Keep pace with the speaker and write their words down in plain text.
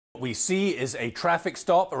we see is a traffic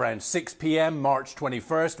stop around 6 p.m. March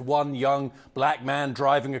 21st. One young black man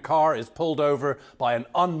driving a car is pulled over by an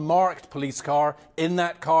unmarked police car. In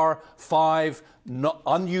that car, 5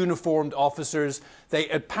 ununiformed officers. They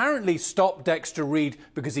apparently stopped Dexter Reed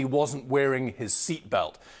because he wasn't wearing his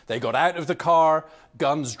seatbelt. They got out of the car,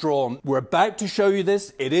 guns drawn. We're about to show you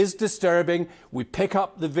this. It is disturbing. We pick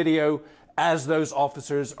up the video as those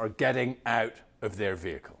officers are getting out of their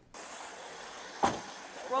vehicle.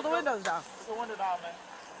 Roll the windows down. Roll the window down, man.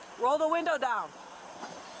 Roll the window down.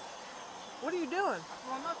 What are you doing?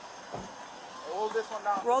 Roll this one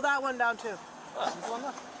down. Roll that one down too.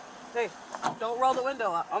 Hey, don't roll the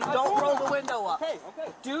window up. Don't roll the window up. Okay.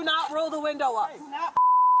 Do not roll the window up. Hey,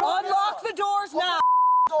 Unlock the doors now.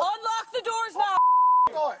 Unlock the doors now.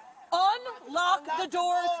 Unlock the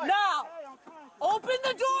doors now. Open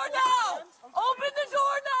the door now. Open the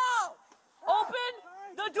door now. Open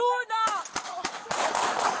the door now.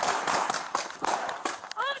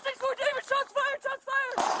 1164 David, shots fired, shots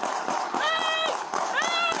fired. Hey!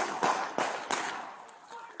 Hey!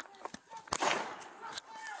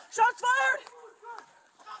 Shots fired.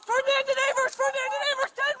 Ferdinand Avers,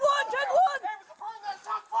 10-1, 10-1.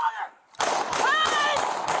 Hey!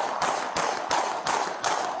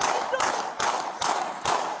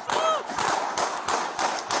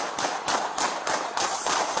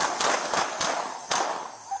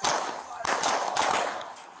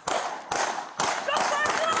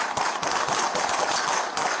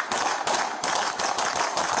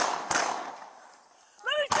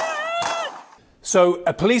 So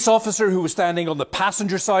a police officer who was standing on the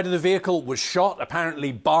passenger side of the vehicle was shot,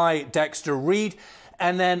 apparently by Dexter Reed.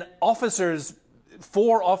 And then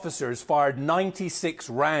 4 officers fired 96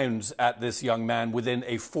 rounds at this young man within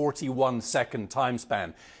a 41-second time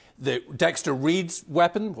span. Dexter Reed's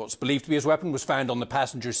weapon, what's believed to be his weapon, was found on the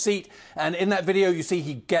passenger seat. And in that video, you see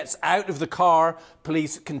he gets out of the car.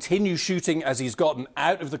 Police continue shooting as he's gotten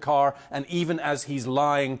out of the car and even as he's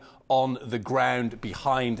lying on the ground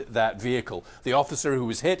behind that vehicle. The officer who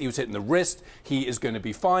was hit, he was hit in the wrist. He is going to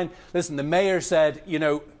be fine. Listen, the mayor said, you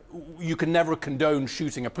know, you can never condone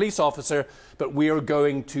shooting a police officer, but we are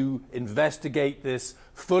going to investigate this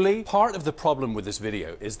fully. Part of the problem with this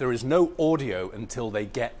video is there is no audio until they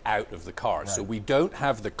get out of the car. Right. So we don't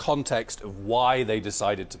have the context of why they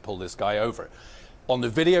decided to pull this guy over. On the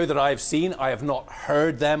video that I've seen, I have not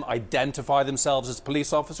heard them identify themselves as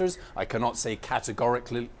police officers. I cannot say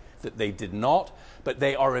categorically that they did not, but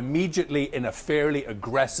they are immediately in a fairly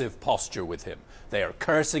aggressive posture with him. They are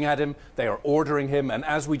cursing at him, they are ordering him, and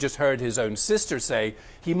as we just heard his own sister say,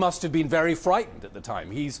 he must have been very frightened at the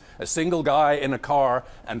time. He's a single guy in a car,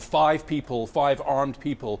 and 5 armed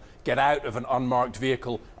people, get out of an unmarked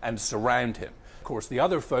vehicle and surround him. Of course, the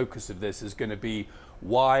other focus of this is going to be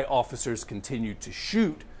why officers continued to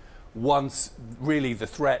shoot once really the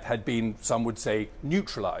threat had been, some would say,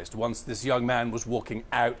 neutralized, once this young man was walking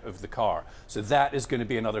out of the car. So that is going to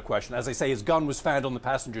be another question. As I say, his gun was found on the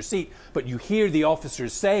passenger seat, but you hear the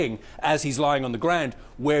officers saying, as he's lying on the ground,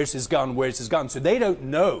 where's his gun, where's his gun? So they don't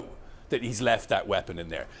know that he's left that weapon in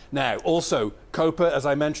there. Now, also, COPA, as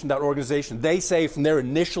I mentioned, that organization, they say from their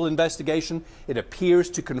initial investigation, it appears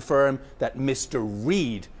to confirm that Mr.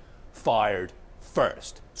 Reed fired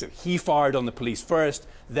first. So he fired on the police first,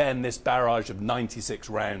 then this barrage of 96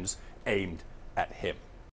 rounds aimed at him.